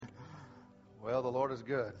Well, the Lord is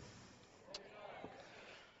good.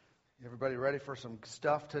 Everybody ready for some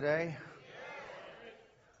stuff today?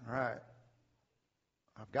 All right.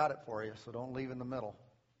 I've got it for you, so don't leave in the middle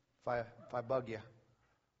if I bug you.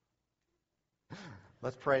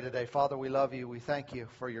 Let's pray today. Father, we love you. We thank you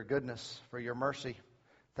for your goodness, for your mercy.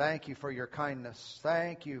 Thank you for your kindness.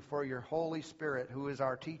 Thank you for your Holy Spirit, who is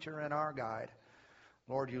our teacher and our guide.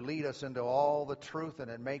 Lord, you lead us into all the truth,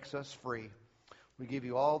 and it makes us free. We give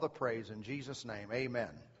you all the praise in Jesus' name. Amen.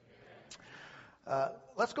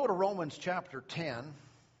 Let's go to Romans chapter 10.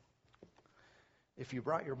 If you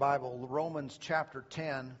brought your Bible, Romans chapter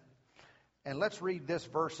 10. And let's read this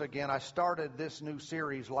verse again. I started this new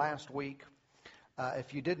series last week.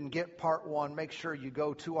 If you didn't get part one, make sure you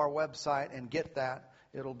go to our website and get that.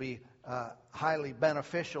 It'll be highly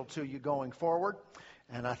beneficial to you going forward.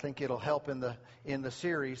 And I think it'll help in the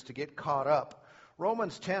series to get caught up.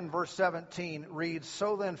 Romans 10 verse 17 reads,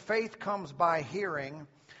 "So then faith comes by hearing,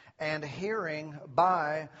 and hearing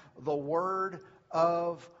by the Word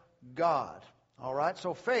of God." All right,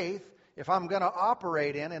 so faith, if I'm going to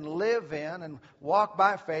operate in and live in and walk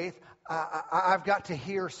by faith, I've got to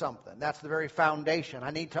hear something. That's the very foundation.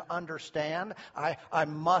 I need to understand. I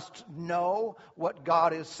must know what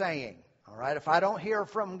God is saying. All right, if I don't hear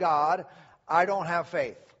from God, I don't have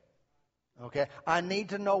faith. Okay, I need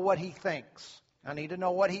to know what He thinks. I need to know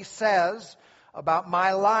what He says about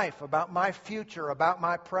my life, about my future, about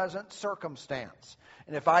my present circumstance.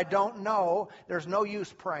 And if I don't know, there's no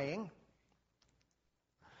use praying.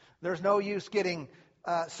 There's no use getting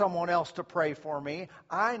someone else to pray for me.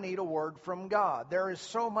 I need a word from God. There is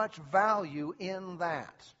so much value in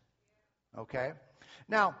that. Okay?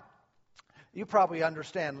 Now, you probably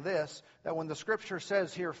understand this, that when the Scripture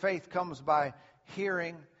says here, faith comes by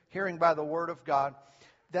hearing by the Word of God,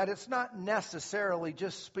 that it's not necessarily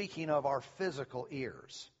just speaking of our physical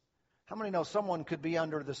ears. How many know someone could be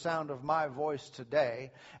under the sound of my voice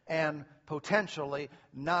today and potentially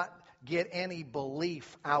not get any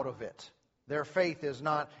belief out of it? Their faith is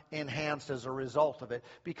not enhanced as a result of it,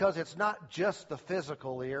 because it's not just the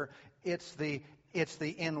physical ear, it's the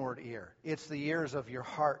inward ear. It's the ears of your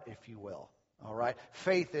heart, if you will. All right?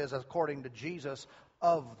 Faith is, according to Jesus,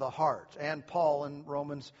 of the heart. And Paul in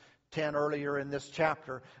Romans 10 earlier in this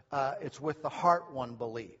chapter, it's with the heart one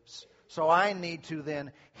believes. So I need to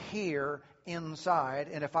then hear inside,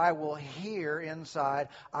 and if I will hear inside,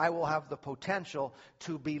 I will have the potential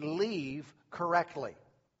to believe correctly.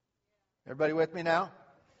 Everybody with me now?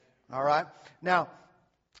 All right. Now,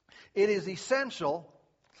 it is essential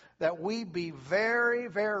that we be very,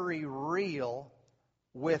 very real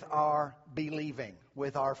with our believing,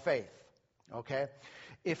 with our faith. Okay?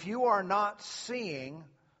 If you are not seeing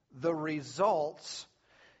the results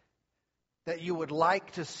that you would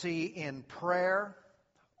like to see in prayer,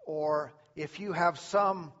 or if you have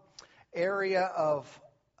some area of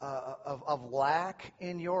lack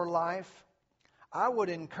in your life, I would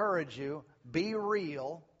encourage you, be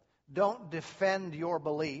real. Don't defend your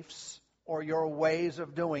beliefs or your ways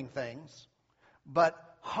of doing things, but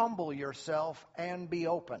humble yourself and be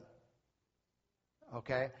open.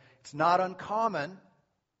 Okay? It's not uncommon,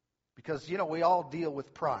 because, we all deal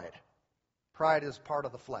with pride. Pride is part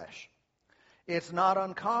of the flesh. It's not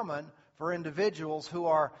uncommon for individuals who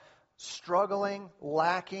are struggling,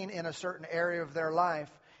 lacking in a certain area of their life.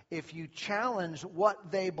 If you challenge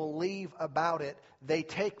what they believe about it, they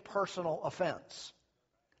take personal offense.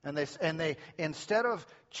 And they instead of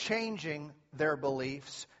changing their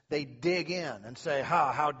beliefs, they dig in and say,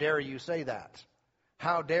 how dare you say that?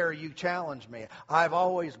 How dare you challenge me? I've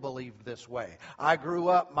always believed this way. I grew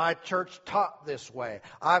up, my church taught this way.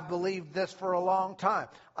 I've believed this for a long time.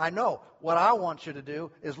 I know. What I want you to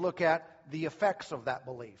do is look at the effects of that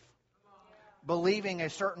belief. Believing a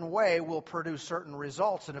certain way will produce certain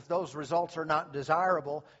results, and if those results are not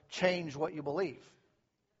desirable, change what you believe.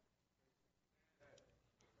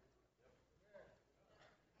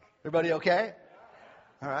 Everybody okay?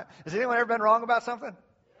 All right. Has anyone ever been wrong about something?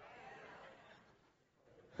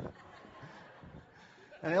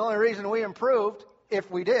 And the only reason we improved,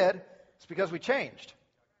 if we did, is because we changed.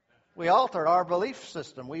 We altered our belief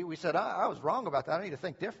system. We said, I was wrong about that. I need to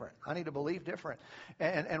think different. I need to believe different.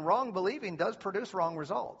 And wrong believing does produce wrong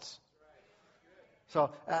results.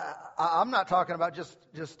 So I'm not talking about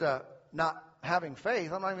just not having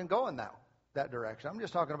faith. I'm not even going that direction. I'm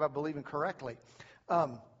just talking about believing correctly.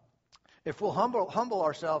 If we'll humble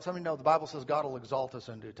ourselves, how many know the Bible says God will exalt us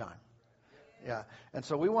in due time? Yeah, and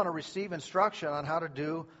so we want to receive instruction on how to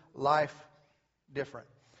do life different.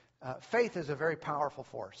 Faith is a very powerful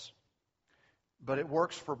force, but it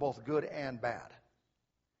works for both good and bad.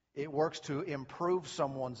 It works to improve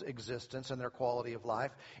someone's existence and their quality of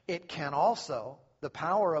life. It can also, the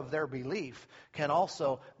power of their belief can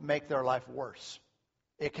also make their life worse.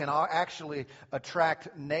 It can actually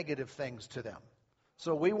attract negative things to them.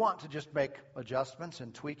 So we want to just make adjustments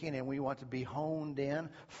and tweaking, and we want to be honed in,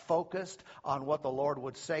 focused on what the Lord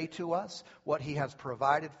would say to us, what He has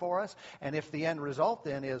provided for us. And if the end result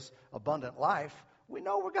then is abundant life, we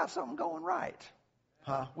know we've got something going right.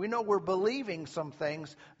 We know we're believing some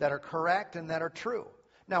things that are correct and that are true.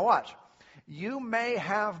 Now watch. You may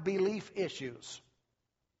have belief issues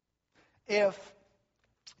if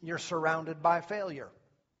you're surrounded by failure.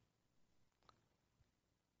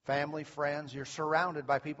 Family, friends, you're surrounded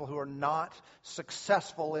by people who are not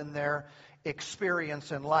successful in their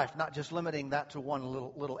experience in life, not just limiting that to one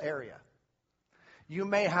little area. You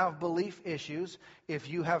may have belief issues if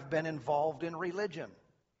you have been involved in religion,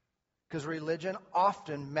 because religion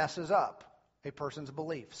often messes up a person's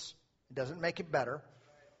beliefs. It doesn't make it better.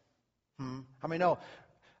 I mean, no,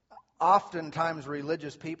 oftentimes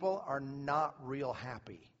religious people are not real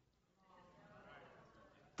happy.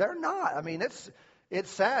 They're not. I mean, it's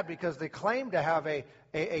sad because they claim to have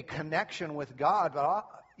a connection with God, but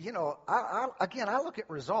I look at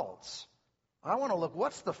results. I want to look,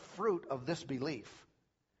 what's the fruit of this belief?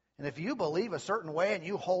 And if you believe a certain way and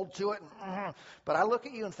you hold to it, but I look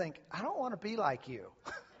at you and think, I don't want to be like you.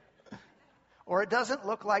 Or it doesn't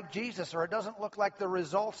look like Jesus, or it doesn't look like the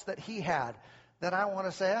results that He had, then I want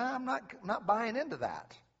to say, I'm not buying into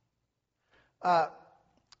that.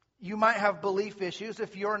 You might have belief issues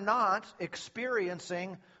if you're not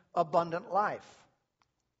experiencing abundant life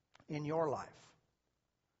in your life.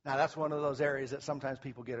 Now, that's one of those areas that sometimes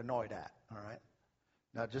people get annoyed at, all right?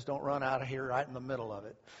 Now, just don't run out of here right in the middle of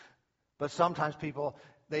it. But sometimes people,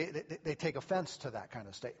 they take offense to that kind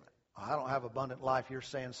of statement. I don't have abundant life. You're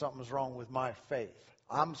saying something's wrong with my faith.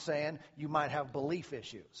 I'm saying you might have belief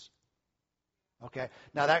issues. Okay?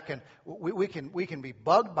 Now, we can be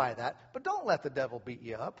bugged by that, but don't let the devil beat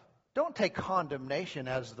you up. Don't take condemnation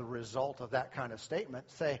as the result of that kind of statement.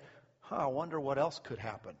 Say, I wonder what else could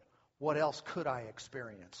happen. What else could I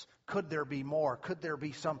experience? Could there be more? Could there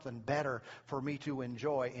be something better for me to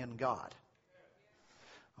enjoy in God?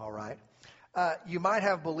 All right. You might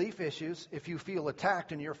have belief issues if you feel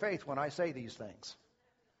attacked in your faith when I say these things.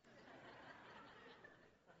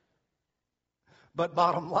 But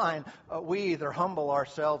bottom line, we either humble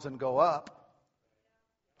ourselves and go up,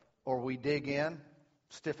 or we dig in,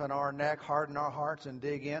 stiffen our neck, harden our hearts, and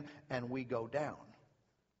dig in, and we go down.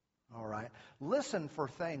 All right? Listen for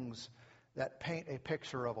things that paint a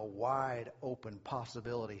picture of a wide open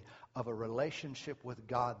possibility of a relationship with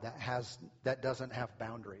God that doesn't have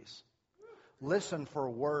boundaries. Listen for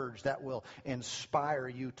words that will inspire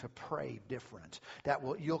you to pray different.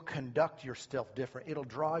 You'll conduct yourself different. It'll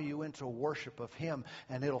draw you into worship of Him,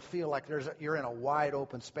 and it'll feel like you're in a wide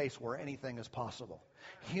open space where anything is possible.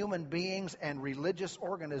 Human beings and religious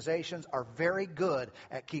organizations are very good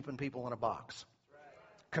at keeping people in a box.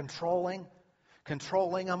 Controlling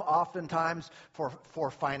them oftentimes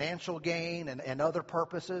for financial gain and other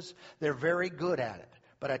purposes. They're very good at it.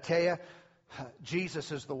 But I tell you,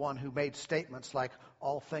 Jesus is the one who made statements like,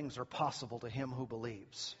 all things are possible to him who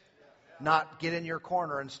believes. Not get in your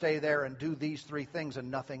corner and stay there and do these three things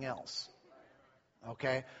and nothing else.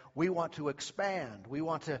 Okay? We want to expand. We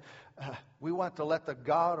want to let the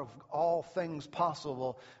God of all things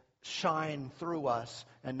possible shine through us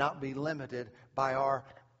and not be limited by our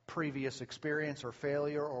previous experience or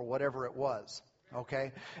failure or whatever it was.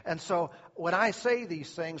 Okay? And so when I say these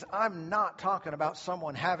things, I'm not talking about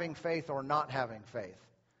someone having faith or not having faith.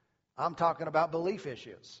 I'm talking about belief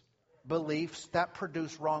issues. Beliefs that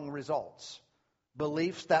produce wrong results.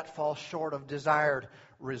 Beliefs that fall short of desired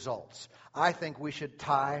results. I think we should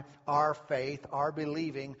tie our faith, our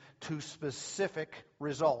believing, to specific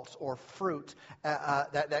results or fruit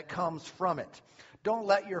that comes from it. Don't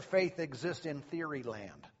let your faith exist in theory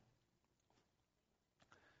land.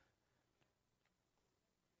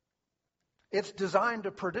 It's designed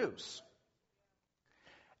to produce.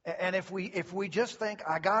 And if we just think,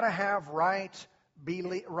 I got to have right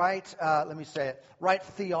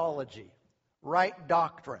theology, right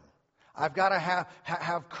doctrine. I've got to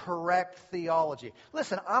have correct theology.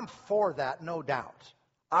 Listen, I'm for that, no doubt.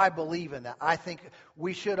 I believe in that. I think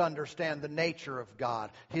we should understand the nature of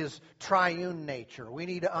God, His triune nature. We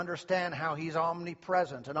need to understand how He's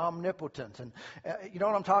omnipresent and omnipotent. And you know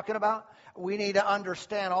what I'm talking about? We need to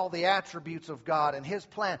understand all the attributes of God and His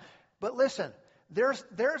plan. But listen, there's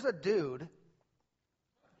a dude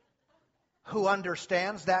who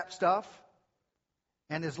understands that stuff,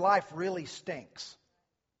 and his life really stinks.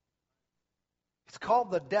 It's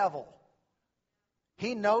called the devil.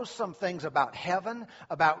 He knows some things about heaven,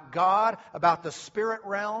 about God, about the spirit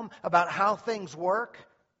realm, about how things work.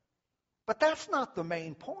 But that's not the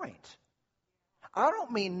main point. I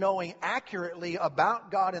don't mean knowing accurately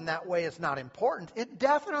about God in that way is not important. It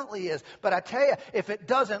definitely is. But I tell you, if it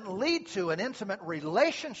doesn't lead to an intimate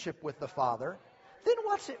relationship with the Father, then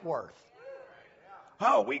what's it worth?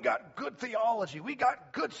 Oh, we got good theology. We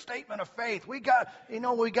got good statement of faith. We got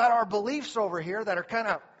our beliefs over here that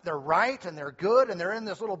are they're right and they're good and they're in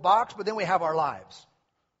this little box, but then we have our lives.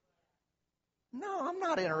 No, I'm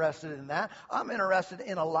not interested in that. I'm interested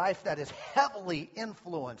in a life that is heavily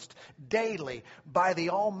influenced daily by the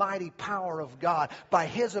almighty power of God, by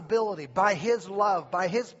His ability, by His love, by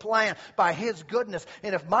His plan, by His goodness.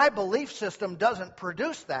 And if my belief system doesn't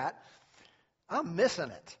produce that, I'm missing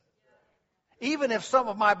it. Even if some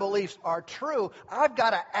of my beliefs are true, I've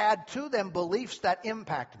got to add to them beliefs that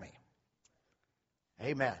impact me.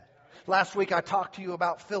 Amen. Last week I talked to you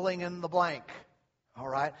about filling in the blank. All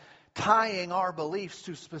right? Tying our beliefs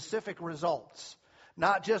to specific results.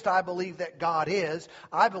 Not just I believe that God is.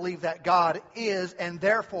 I believe that God is, and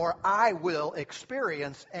therefore I will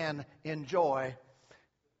experience and enjoy.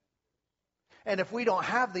 And if we don't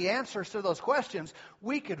have the answers to those questions,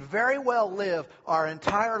 we could very well live our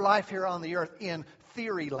entire life here on the earth in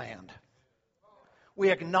theory land.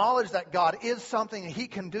 We acknowledge that God is something and He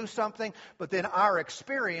can do something, but then our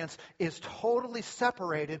experience is totally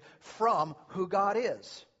separated from who God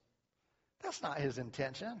is. That's not His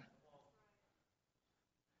intention.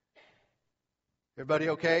 Everybody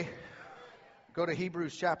okay? Go to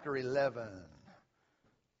Hebrews chapter 11.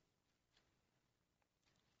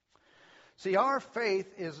 See, our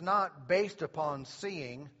faith is not based upon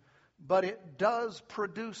seeing, but it does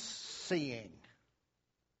produce seeing.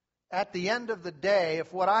 At the end of the day,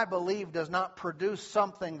 if what I believe does not produce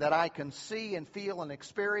something that I can see and feel and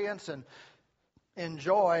experience and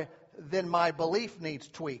enjoy, then my belief needs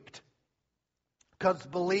tweaked. Because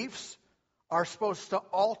beliefs are supposed to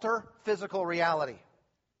alter physical reality.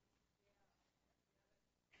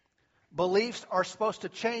 Beliefs are supposed to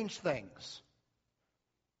change things.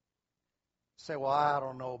 Say, well, I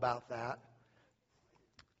don't know about that.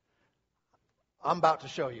 I'm about to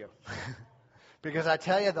show you. Because I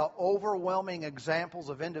tell you, the overwhelming examples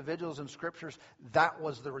of individuals in Scriptures, that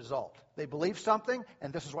was the result. They believed something,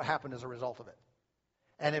 and this is what happened as a result of it.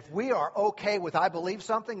 And if we are okay with I believe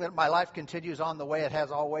something, that my life continues on the way it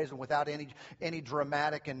has always and without any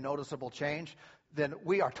dramatic and noticeable change, then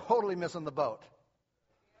we are totally missing the boat.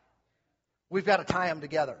 We've got to tie them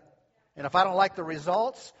together. And if I don't like the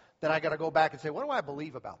results, then I got to go back and say, what do I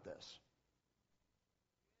believe about this?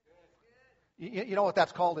 You know what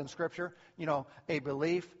that's called in Scripture? You know, a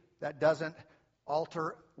belief that doesn't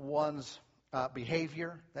alter one's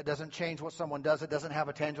behavior, that doesn't change what someone does, it doesn't have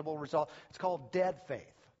a tangible result. It's called dead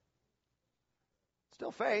faith.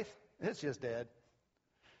 Still faith, it's just dead.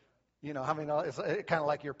 You know, I mean, it's kind of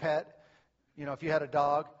like your pet. You know, if you had a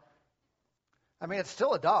dog, I mean, it's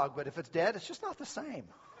still a dog, but if it's dead, it's just not the same.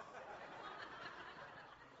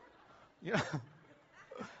 You know,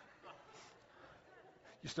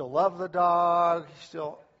 you still love the dog. It's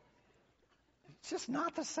just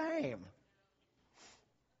not the same.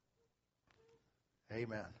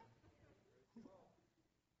 Amen.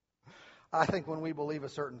 I think when we believe a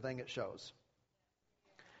certain thing, it shows.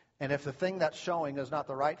 And if the thing that's showing is not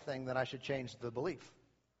the right thing, then I should change the belief.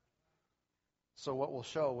 So what will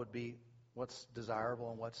show would be what's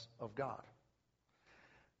desirable and what's of God.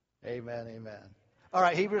 Amen, amen. All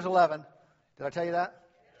right, Hebrews 11. Did I tell you that?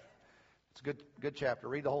 It's a good chapter.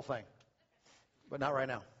 Read the whole thing. But not right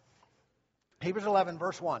now. Hebrews 11,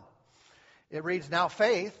 verse 1. It reads, now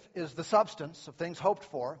faith is the substance of things hoped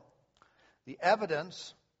for, the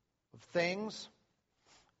evidence of things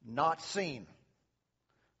not seen.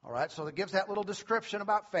 All right, so it gives that little description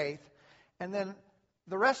about faith. And then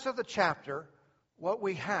the rest of the chapter, what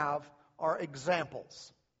we have are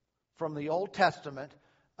examples from the Old Testament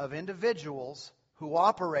of individuals who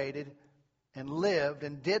operated and lived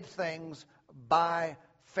and did things by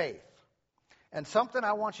faith. And something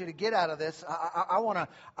I want you to get out of this, I want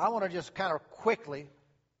to just kind of quickly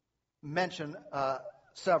mention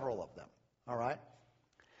several of them. All right?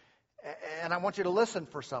 And I want you to listen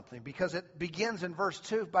for something, because it begins in verse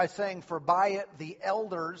 2 by saying, for by it the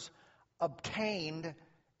elders obtained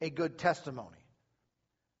a good testimony.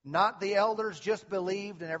 Not the elders just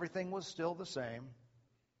believed and everything was still the same.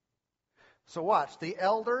 So watch, the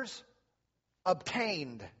elders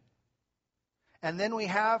obtained. And then we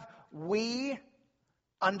have, we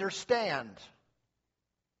understand.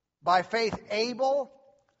 By faith, Abel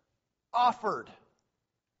offered.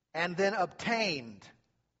 and then obtained.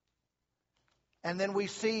 And then we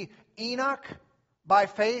see Enoch, by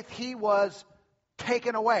faith, he was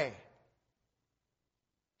taken away.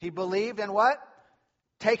 He believed and what?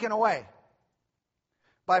 Taken away.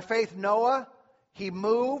 By faith, Noah, he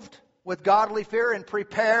moved with godly fear and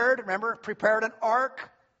prepared an ark.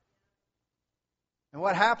 And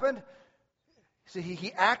what happened? See,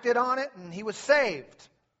 he acted on it and he was saved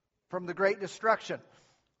from the great destruction.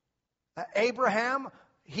 Abraham,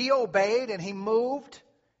 he obeyed and he moved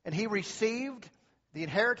and he received the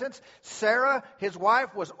inheritance. Sarah, his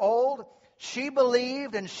wife, was old. She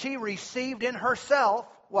believed and she received in herself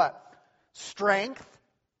what? Strength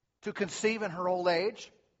to conceive in her old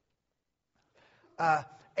age.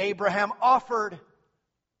 Abraham offered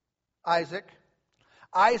Isaac.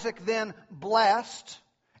 Isaac then blessed,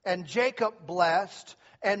 and Jacob blessed,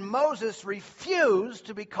 and Moses refused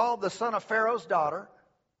to be called the son of Pharaoh's daughter.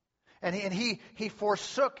 And he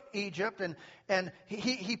forsook Egypt, and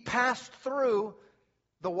he passed through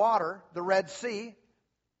the water, the Red Sea.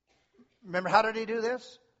 Remember, how did he do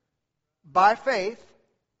this? By faith.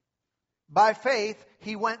 By faith,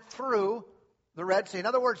 he went through the Red Sea. In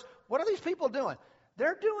other words, what are these people doing?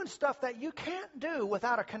 They're doing stuff that you can't do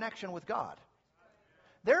without a connection with God.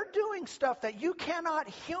 They're doing stuff that you cannot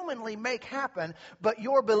humanly make happen, but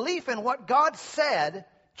your belief in what God said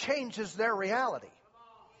changes their reality.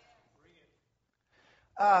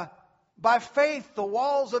 By faith, the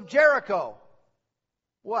walls of Jericho,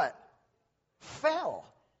 what? Fell.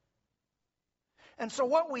 And so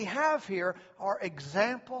what we have here are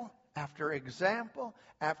example after example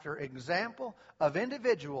after example of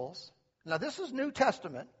individuals. Now this is New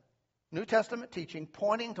Testament teaching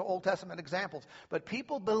pointing to Old Testament examples. But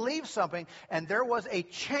people believed something and there was a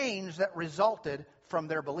change that resulted from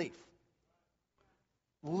their belief.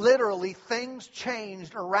 Literally, things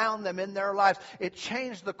changed around them in their lives. It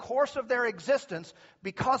changed the course of their existence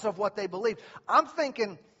because of what they believed. I'm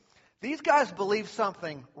thinking, these guys believed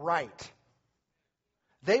something right.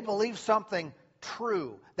 They believed something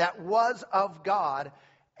true that was of God,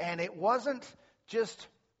 and it wasn't just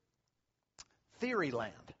theory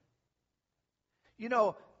land. You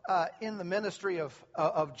know, in the ministry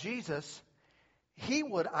of Jesus, he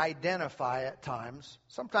would identify at times,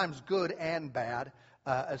 sometimes good and bad,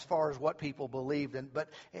 as far as what people believed in, but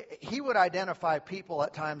he would identify people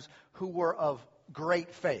at times who were of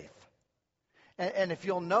great faith. And if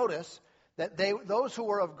you'll notice that those who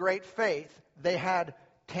were of great faith, they had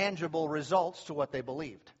tangible results to what they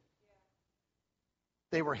believed.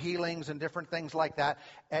 They were healings and different things like that,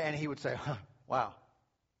 and he would say, wow,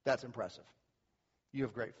 that's impressive. You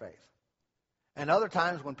have great faith. And other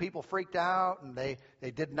times when people freaked out and they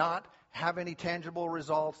did not have any tangible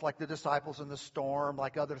results, like the disciples in the storm,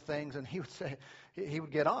 like other things, and he would say, he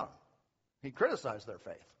would get on them. He'd criticize their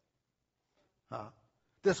faith.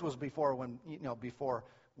 This was before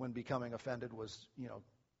when becoming offended was,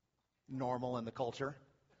 normal in the culture.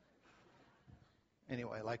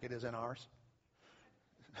 Anyway, like it is in ours.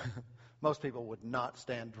 Most people would not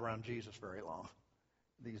stand around Jesus very long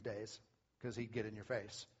these days because he'd get in your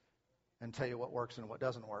face and tell you what works and what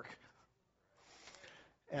doesn't work.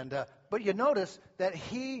 And but you notice that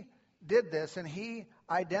he did this and he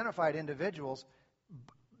identified individuals,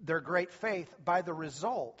 their great faith, by the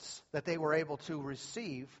results that they were able to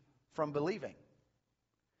receive from believing.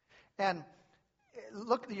 And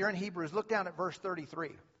you're in Hebrews, look down at verse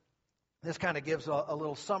 33. This kind of gives a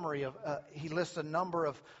little summary of, he lists a number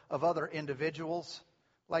of other individuals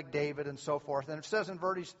like David and so forth. And it says in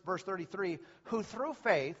verse 33, who through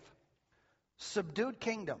faith subdued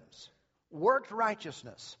kingdoms, worked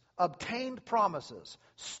righteousness, obtained promises,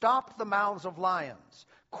 stopped the mouths of lions,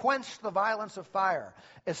 quenched the violence of fire,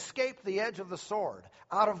 escaped the edge of the sword,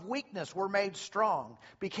 out of weakness were made strong,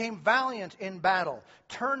 became valiant in battle,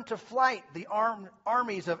 turned to flight the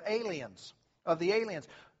armies of the aliens.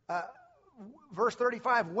 Verse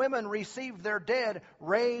 35, women received their dead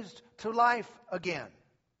raised to life again.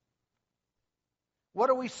 What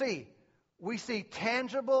do we see? We see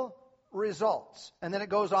tangible results. And then it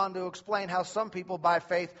goes on to explain how some people by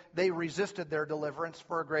faith, they resisted their deliverance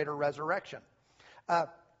for a greater resurrection.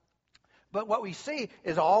 But what we see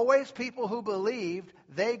is always people who believed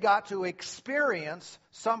they got to experience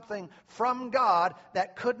something from God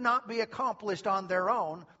that could not be accomplished on their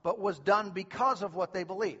own, but was done because of what they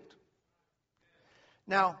believed.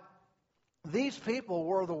 Now, these people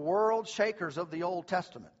were the world shakers of the Old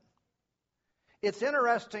Testament. It's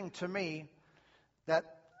interesting to me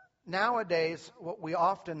that nowadays what we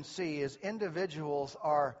often see is individuals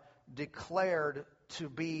are declared to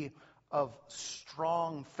be of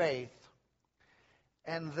strong faith,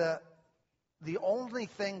 and the only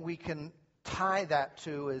thing we can tie that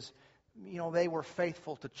to is, they were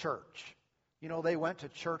faithful to church. They went to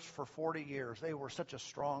church for 40 years. They were such a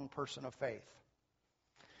strong person of faith.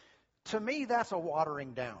 To me, that's a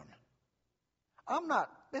watering down.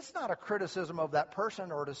 It's not a criticism of that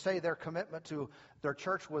person or to say their commitment to their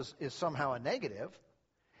church is somehow a negative.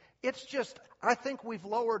 It's just, I think we've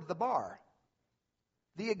lowered the bar.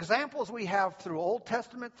 The examples we have through Old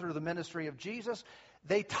Testament, through the ministry of Jesus,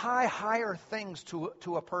 they tie higher things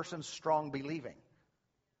to a person's strong believing.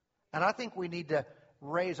 And I think we need to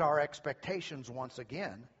raise our expectations once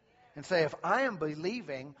again and say, if I am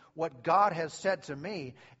believing what God has said to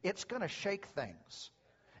me, it's going to shake things.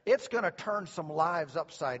 It's going to turn some lives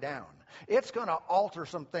upside down. It's going to alter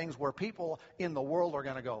some things where people in the world are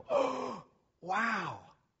going to go, oh, wow,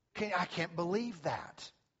 I can't believe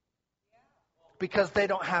that. Because they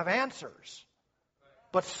don't have answers.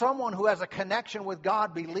 But someone who has a connection with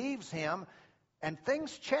God believes Him, and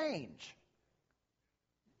things change.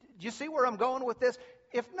 Do you see where I'm going with this?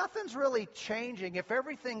 If nothing's really changing, if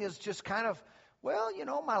everything is just kind of, well,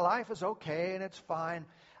 my life is okay and it's fine,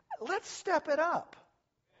 let's step it up.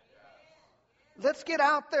 Let's get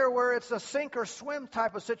out there where it's a sink or swim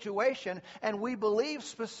type of situation, and we believe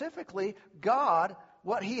specifically God,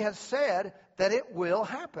 what He has said, that it will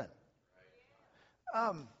happen.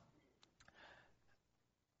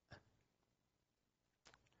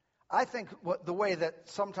 I think the way that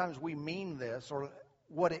sometimes we mean this, or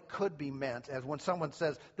what it could be meant, as when someone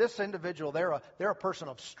says, this individual, they're a person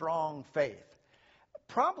of strong faith.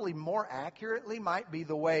 Probably more accurately might be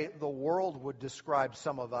the way the world would describe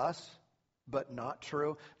some of us, but not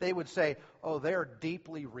true. They would say, oh, they're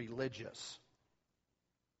deeply religious.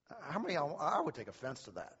 How many, I would take offense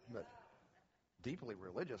to that, but deeply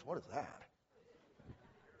religious, what is that?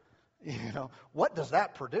 What does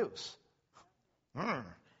that produce?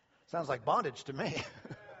 Sounds like bondage to me.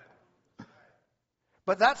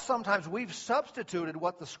 But that's sometimes we've substituted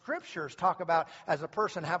what the Scriptures talk about as a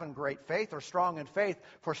person having great faith or strong in faith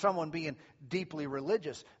for someone being deeply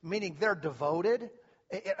religious, meaning they're devoted.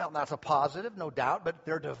 That's a positive, no doubt, but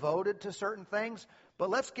they're devoted to certain things. But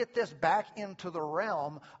let's get this back into the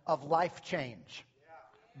realm of life change.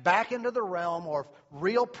 Back into the realm of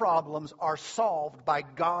real problems are solved by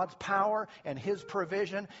God's power and His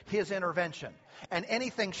provision, His intervention. And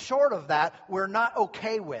anything short of that, we're not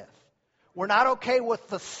okay with. We're not okay with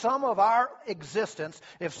the sum of our existence.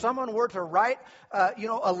 If someone were to write,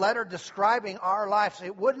 a letter describing our lives,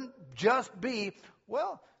 it wouldn't just be,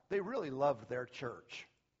 well, they really loved their church.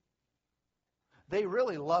 They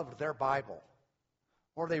really loved their Bible.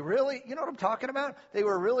 Or they really, you know what I'm talking about? They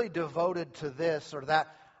were really devoted to this or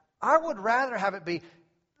that. I would rather have it be,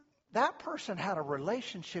 that person had a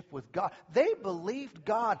relationship with God. They believed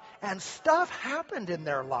God, and stuff happened in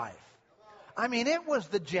their life. I mean, it was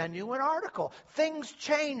the genuine article. Things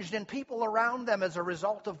changed in people around them as a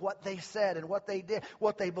result of what they said and what they did,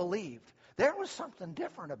 what they believed. There was something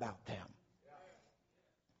different about them.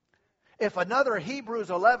 If another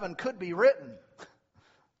Hebrews 11 could be written,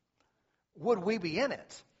 would we be in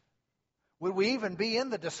it? Would we even be in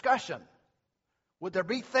the discussion? Would there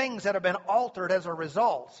be things that have been altered as a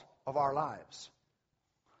result of our lives?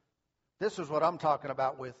 This is what I'm talking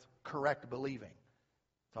about with correct believing.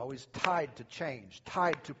 It's always tied to change,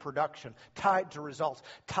 tied to production, tied to results,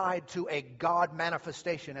 tied to a God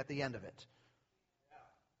manifestation at the end of it.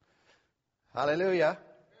 Hallelujah.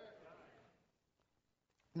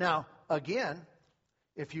 Now, again,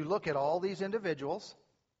 if you look at all these individuals,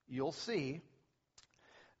 you'll see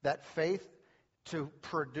that faith to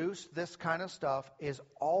produce this kind of stuff is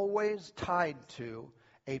always tied to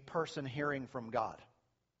a person hearing from God.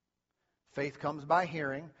 Faith comes by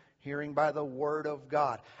hearing, hearing by the Word of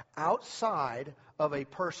God. Outside of a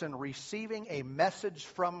person receiving a message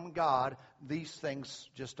from God, these things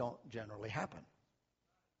just don't generally happen.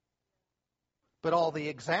 But all the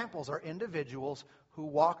examples are individuals who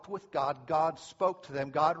walked with God. God spoke to them.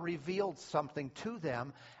 God revealed something to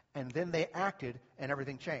them, and then they acted, and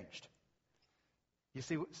everything changed. You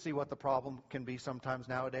see what the problem can be sometimes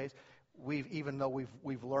nowadays? Even though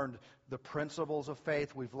we've learned the principles of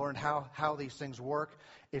faith, we've learned how these things work.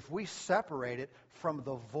 If we separate it from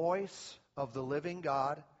the voice of the living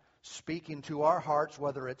God speaking to our hearts,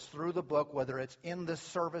 whether it's through the book, whether it's in this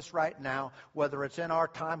service right now, whether it's in our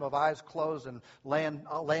time of eyes closed and laying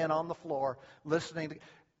on the floor, listening,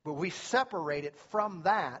 but we separate it from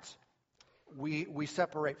that, we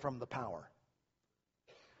separate from the power.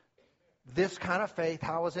 This kind of faith,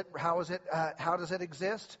 how does it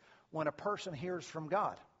exist? When a person hears from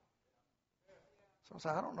God. So I say,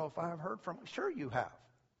 I don't know if I have heard from. Sure you have.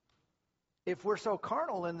 If we're so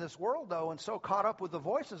carnal in this world, though, and so caught up with the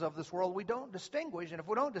voices of this world, we don't distinguish. And if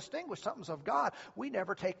we don't distinguish something's of God, we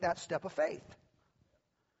never take that step of faith.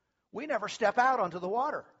 We never step out onto the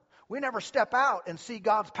water. We never step out and see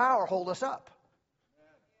God's power hold us up.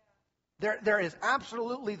 There is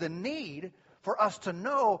absolutely the need for us to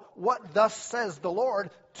know what thus says the Lord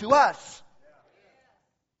to us.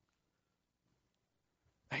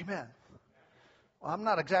 Amen. Well, I'm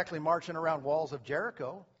not exactly marching around walls of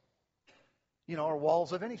Jericho, or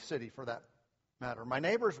walls of any city for that matter. My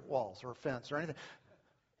neighbor's walls or fence or anything.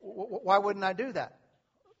 Why wouldn't I do that?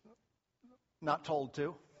 Not told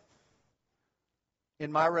to.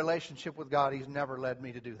 In my relationship with God, He's never led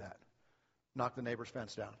me to do that. Knock the neighbor's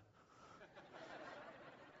fence down.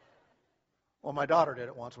 Well, my daughter did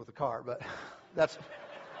it once with a car, but that's...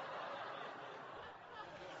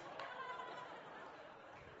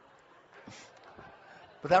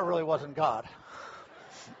 But that really wasn't God.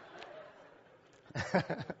 It's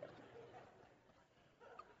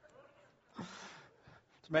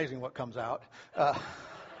amazing what comes out.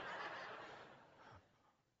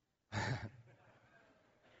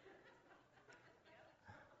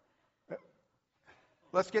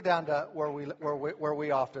 Let's get down to where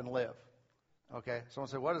we often live. Okay, someone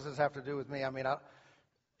said, "What does this have to do with me?" I mean,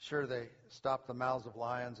 sure they stopped the mouths of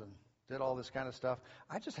lions and did all this kind of stuff.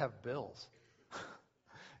 I just have bills.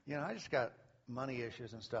 I just got money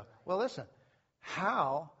issues and stuff. Well, listen,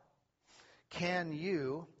 how can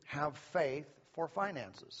you have faith for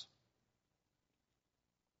finances?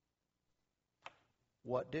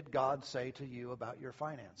 What did God say to you about your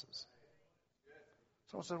finances?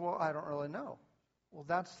 Someone said, "Well, I don't really know." Well,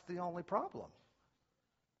 that's the only problem.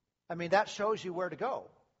 I mean, that shows you where to go.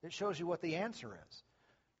 It shows you what the answer is.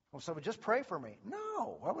 Well, so just pray for me.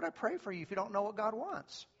 No, why would I pray for you if you don't know what God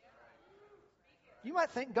wants? You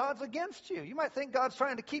might think God's against you. You might think God's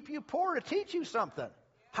trying to keep you poor to teach you something.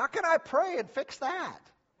 How can I pray and fix that?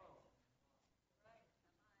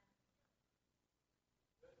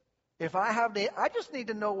 I just need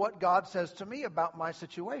to know what God says to me about my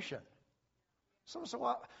situation. Someone said,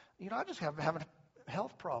 "Well, I just having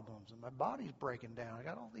health problems and my body's breaking down. I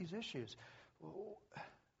got all these issues." Well,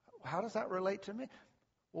 how does that relate to me?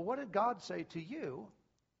 Well, what did God say to you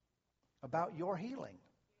about your healing?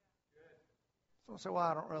 Someone said, "Well,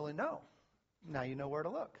 I don't really know." Now you know where to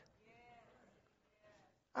look.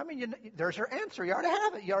 I mean, there's your answer. You already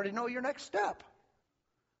have it. You already know your next step.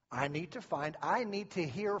 I need to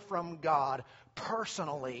hear from God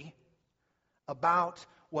personally about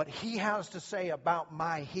what He has to say about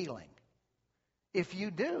my healing. If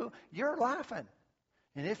you do, you're laughing.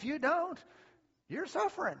 And if you don't, you're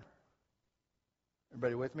suffering.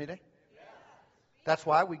 Everybody with me today? That's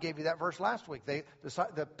why we gave you that verse last week. The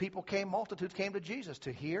multitudes came to Jesus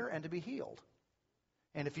to hear and to be healed.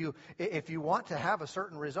 And if you want to have a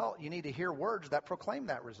certain result, you need to hear words that proclaim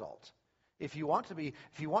that result. If you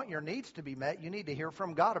want your needs to be met, you need to hear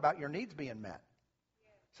from God about your needs being met.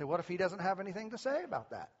 So what if He doesn't have anything to say about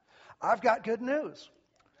that? I've got good news.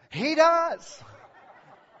 He does.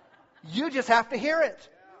 You just have to hear it.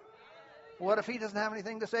 What if He doesn't have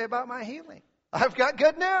anything to say about my healing? I've got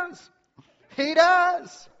good news. He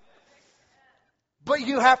does. But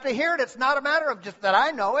you have to hear it. It's not a matter of just that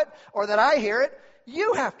I know it or that I hear it.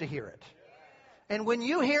 You have to hear it. And when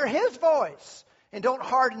you hear His voice and don't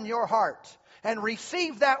harden your heart and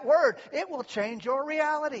receive that word, it will change your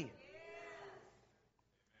reality.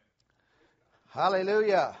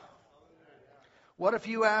 Hallelujah. What if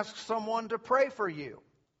you ask someone to pray for you?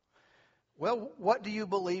 Well, what do you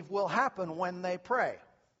believe will happen when they pray?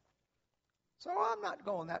 So I'm not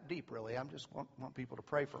going that deep, really. I just want people to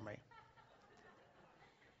pray for me.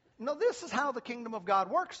 No, this is how the kingdom of God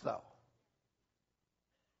works, though.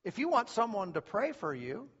 If you want someone to pray for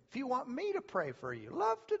you, if you want me to pray for you,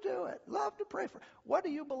 love to do it. Love to pray for. What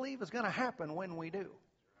do you believe is going to happen when we do?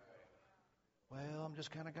 Well, I'm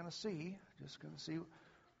just kind of going to see. Just going to see.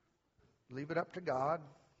 Leave it up to God.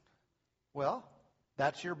 Well,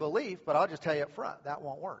 that's your belief, but I'll just tell you up front, that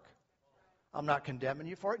won't work. I'm not condemning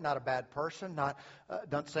you for it. Not a bad person. Not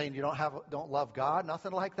saying you don't love God.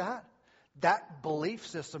 Nothing like that. That belief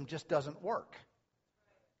system just doesn't work.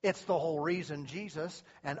 It's the whole reason Jesus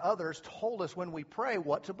and others told us when we pray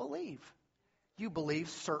what to believe. You believe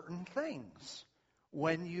certain things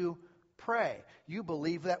when you pray. You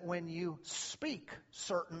believe that when you speak,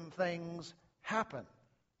 certain things happen.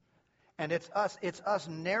 And it's us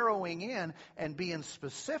narrowing in and being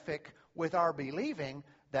specific with our believing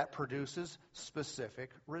that produces specific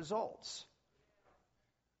results.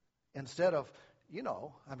 Instead of,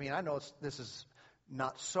 I know this is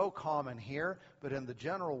not so common here, but in the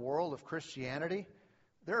general world of Christianity,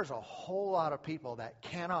 there's a whole lot of people that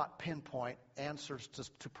cannot pinpoint answers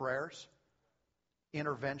to prayers,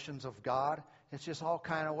 interventions of God. It's just all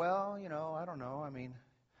kind of, well, I don't know. I mean,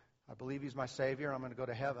 I believe He's my Savior. I'm going to go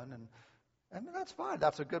to heaven. And that's fine.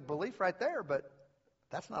 That's a good belief right there. But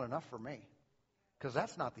that's not enough for me. Because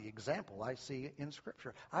that's not the example I see in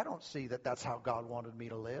Scripture. I don't see that that's how God wanted me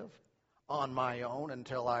to live on my own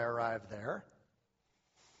until I arrive there.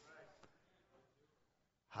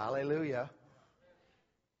 Hallelujah.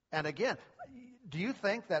 And again, do you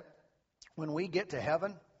think that when we get to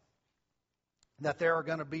heaven, that there are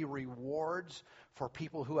going to be rewards for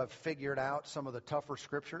people who have figured out some of the tougher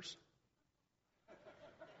Scriptures?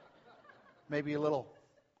 Maybe a little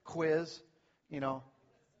quiz,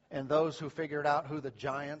 and those who figured out who the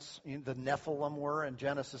giants, the Nephilim were in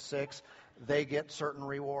Genesis 6, they get certain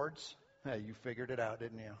rewards. Hey, you figured it out,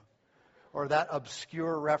 didn't you? Or that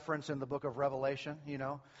obscure reference in the book of Revelation,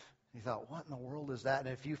 You thought, what in the world is that? And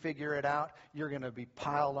if you figure it out, you're going to be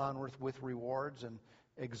piled on with rewards and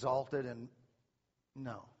exalted. And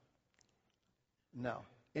no.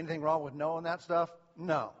 Anything wrong with knowing that stuff?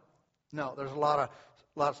 No. There's a lot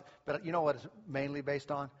of, but you know what it's mainly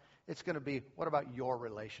based on? It's going to be, what about your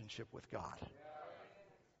relationship with God?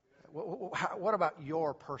 What about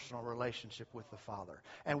your personal relationship with the Father?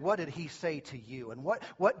 And what did He say to you? And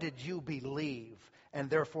what did you believe and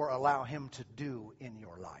therefore allow Him to do in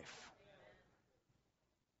your life?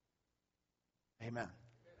 Amen.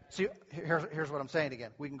 See, here's what I'm saying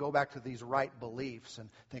again. We can go back to these right beliefs and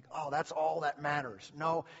think, oh, that's all that matters.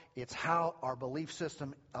 No, it's how our belief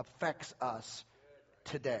system affects us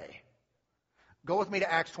today. Go with me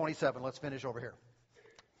to Acts 27. Let's finish over here.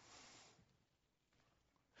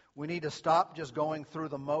 We need to stop just going through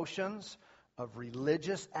the motions of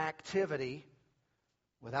religious activity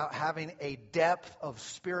without having a depth of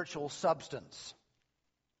spiritual substance.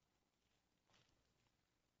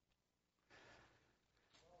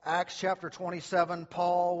 Acts chapter 27,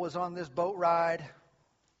 Paul was on this boat ride.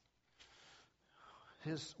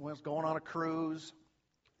 He was going on a cruise.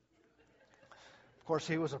 Of course,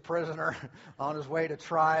 he was a prisoner on his way to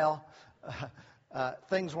trial.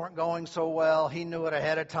 Things weren't going so well. He knew it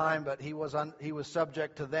ahead of time, but he was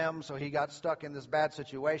subject to them, so he got stuck in this bad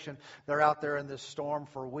situation. They're out there in this storm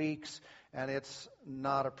for weeks, and it's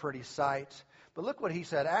not a pretty sight. But look what he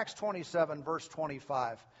said, Acts 27, verse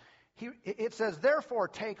 25. It says, therefore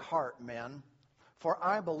take heart, men, for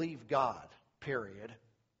I believe God, period.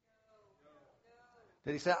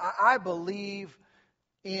 Did he say, I believe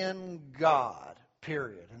in God,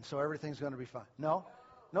 period, and so everything's going to be fine? No.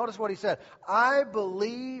 Notice what he said. I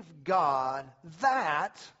believe God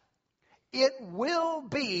that it will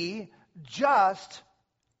be just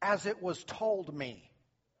as it was told me.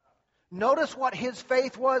 Notice what his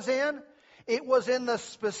faith was in. It was in the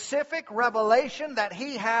specific revelation that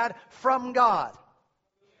he had from God.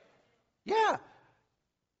 Yeah.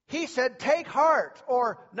 He said, take heart.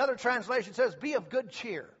 Or another translation says, be of good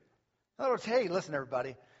cheer. In other words, hey, listen,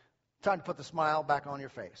 everybody. Time to put the smile back on your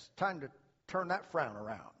face. Time to turn that frown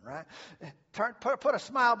around, right? Put a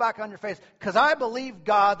smile back on your face. Because I believe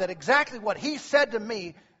God that exactly what He said to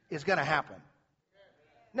me is going to happen.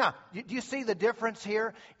 Now, do you see the difference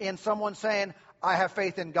here in someone saying, I have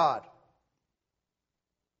faith in God?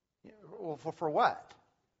 Well, for what?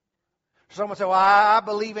 Someone say, well, I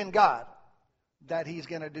believe in God. That He's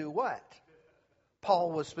going to do what?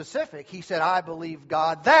 Paul was specific. He said, I believe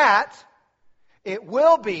God that it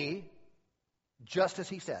will be just as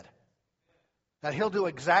He said. That He'll do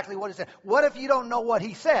exactly what He said. What if you don't know what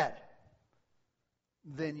He said?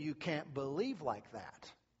 Then you can't believe like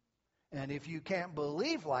that. And if you can't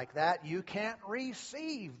believe like that, you can't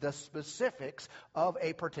receive the specifics of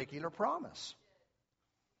a particular promise.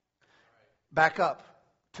 Back up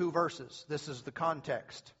 2 verses. This is the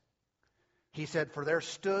context. He said, for there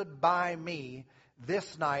stood by me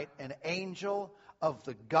this night an angel of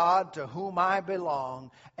the God to whom I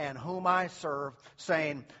belong and whom I serve,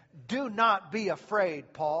 saying, do not be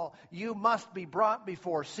afraid, Paul. You must be brought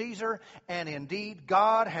before Caesar, and indeed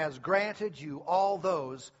God has granted you all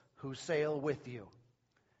those who sail with you.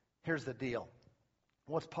 Here's the deal.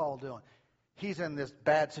 What's Paul doing? He's in this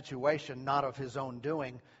bad situation, not of his own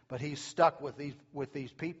doing, but he's stuck with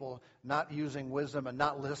these people, not using wisdom and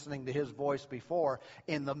not listening to his voice before.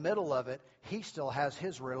 In the middle of it, he still has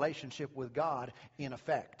his relationship with God in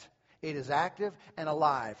effect. It is active and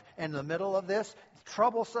alive. And in the middle of this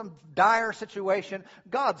troublesome, dire situation,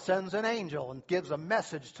 God sends an angel and gives a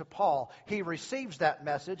message to Paul. He receives that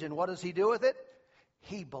message, and what does he do with it?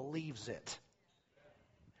 He believes it.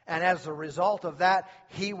 And as a result of that,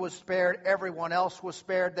 he was spared. Everyone else was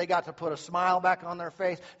spared. They got to put a smile back on their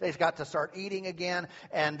face. They got to start eating again,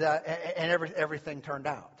 and everything turned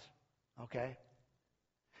out. Okay?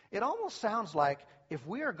 It almost sounds like if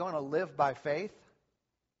we are going to live by faith,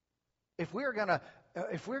 if we're going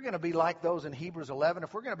to be like those in Hebrews 11,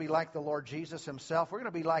 if we're going to be like the Lord Jesus himself, we're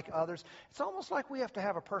going to be like others, it's almost like we have to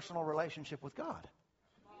have a personal relationship with God.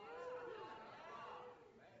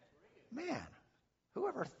 Man,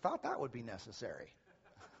 whoever thought that would be necessary?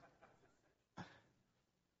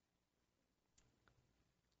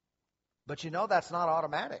 But that's not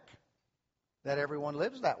automatic, that everyone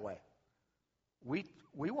lives that way. We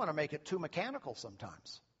want to make it too mechanical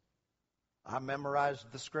sometimes. I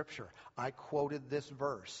memorized the scripture. I quoted this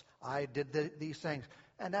verse. I did these things.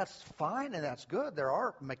 And that's fine and that's good. There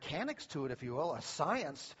are mechanics to it, if you will, a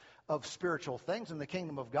science of spiritual things in the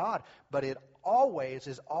kingdom of God. But it always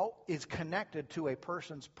is connected to a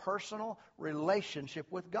person's personal relationship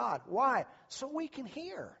with God. Why? So we can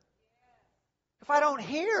hear. If I don't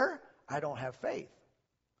hear, I don't have faith.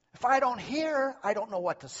 If I don't hear, I don't know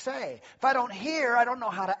what to say. If I don't hear, I don't know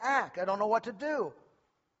how to act. I don't know what to do.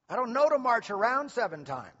 I don't know to march around 7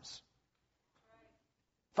 times.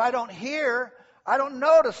 If I don't hear, I don't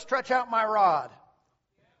know to stretch out my rod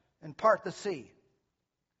and part the sea.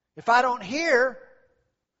 If I don't hear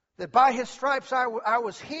that by his stripes I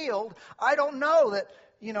was healed, I don't know that,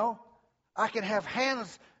 I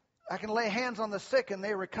can lay hands on the sick and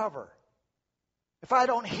they recover. If I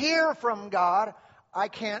don't hear from God, I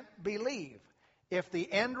can't believe. If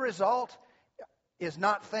the end result is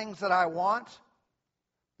not things that I want,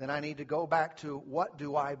 then I need to go back to what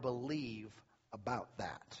do I believe about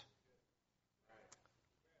that?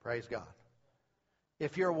 Praise God.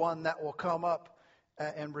 If you're one that will come up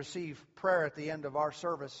and receive prayer at the end of our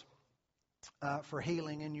service for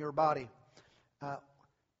healing in your body,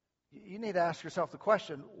 you need to ask yourself the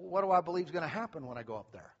question, what do I believe is going to happen when I go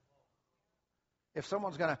up there? If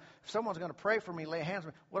someone's going to pray for me, lay hands on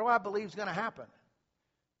me, what do I believe is going to happen?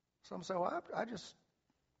 Some say, well, I just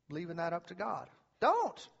leaving that up to God.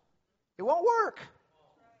 Don't. It won't work.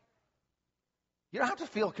 You don't have to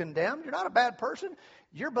feel condemned. You're not a bad person.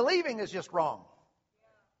 Your believing is just wrong.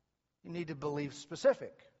 You need to believe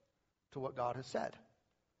specific to what God has said.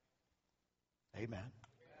 Amen.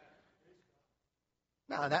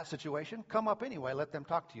 Now, in that situation, come up anyway. Let them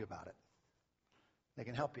talk to you about it. They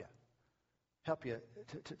can help you. Help you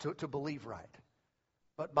to believe right.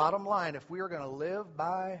 But bottom line, if we are going to live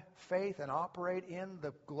by faith and operate in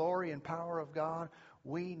the glory and power of God,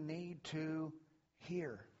 we need to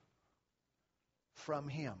hear from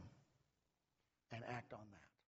him and act on that.